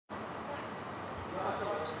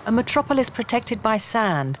A metropolis protected by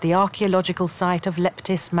sand, the archaeological site of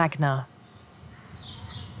Leptis Magna.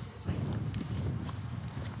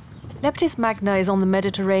 Leptis Magna is on the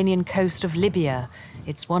Mediterranean coast of Libya.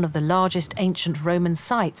 It's one of the largest ancient Roman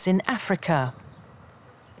sites in Africa.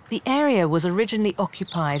 The area was originally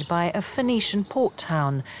occupied by a Phoenician port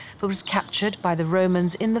town, but was captured by the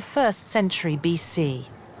Romans in the 1st century BC.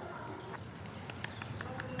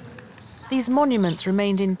 These monuments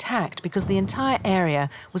remained intact because the entire area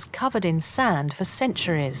was covered in sand for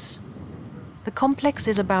centuries. The complex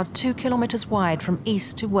is about 2 kilometers wide from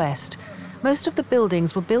east to west. Most of the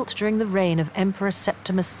buildings were built during the reign of Emperor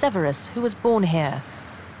Septimius Severus, who was born here.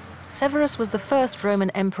 Severus was the first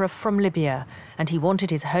Roman emperor from Libya, and he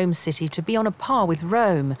wanted his home city to be on a par with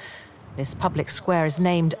Rome. This public square is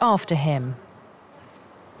named after him.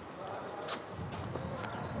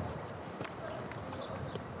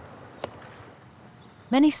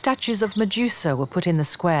 Many statues of Medusa were put in the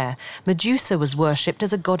square. Medusa was worshipped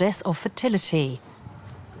as a goddess of fertility.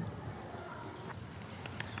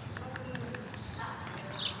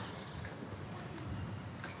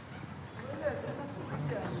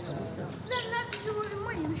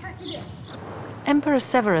 Emperor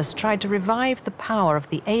Severus tried to revive the power of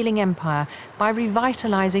the ailing empire by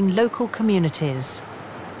revitalizing local communities.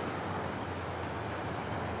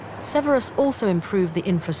 Severus also improved the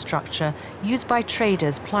infrastructure used by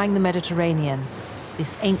traders plying the Mediterranean.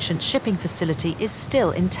 This ancient shipping facility is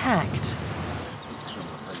still intact.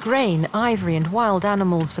 Grain, ivory and wild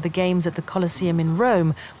animals for the games at the Colosseum in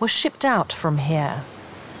Rome were shipped out from here.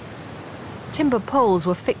 Timber poles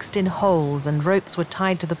were fixed in holes and ropes were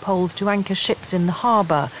tied to the poles to anchor ships in the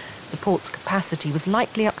harbour. The port's capacity was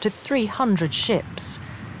likely up to 300 ships.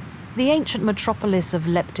 The ancient metropolis of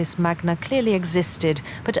Leptis Magna clearly existed,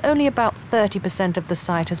 but only about 30% of the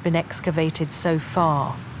site has been excavated so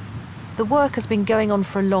far. The work has been going on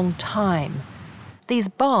for a long time. These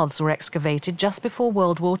baths were excavated just before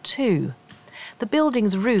World War II. The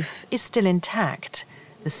building's roof is still intact.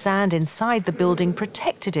 The sand inside the building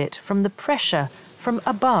protected it from the pressure from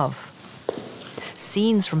above.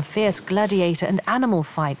 Scenes from fierce gladiator and animal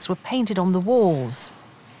fights were painted on the walls.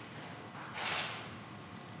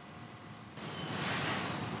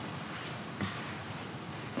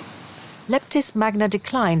 Leptis Magna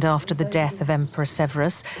declined after the death of Emperor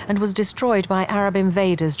Severus and was destroyed by Arab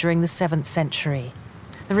invaders during the 7th century.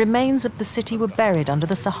 The remains of the city were buried under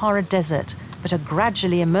the Sahara Desert, but are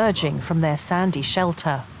gradually emerging from their sandy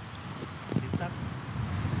shelter.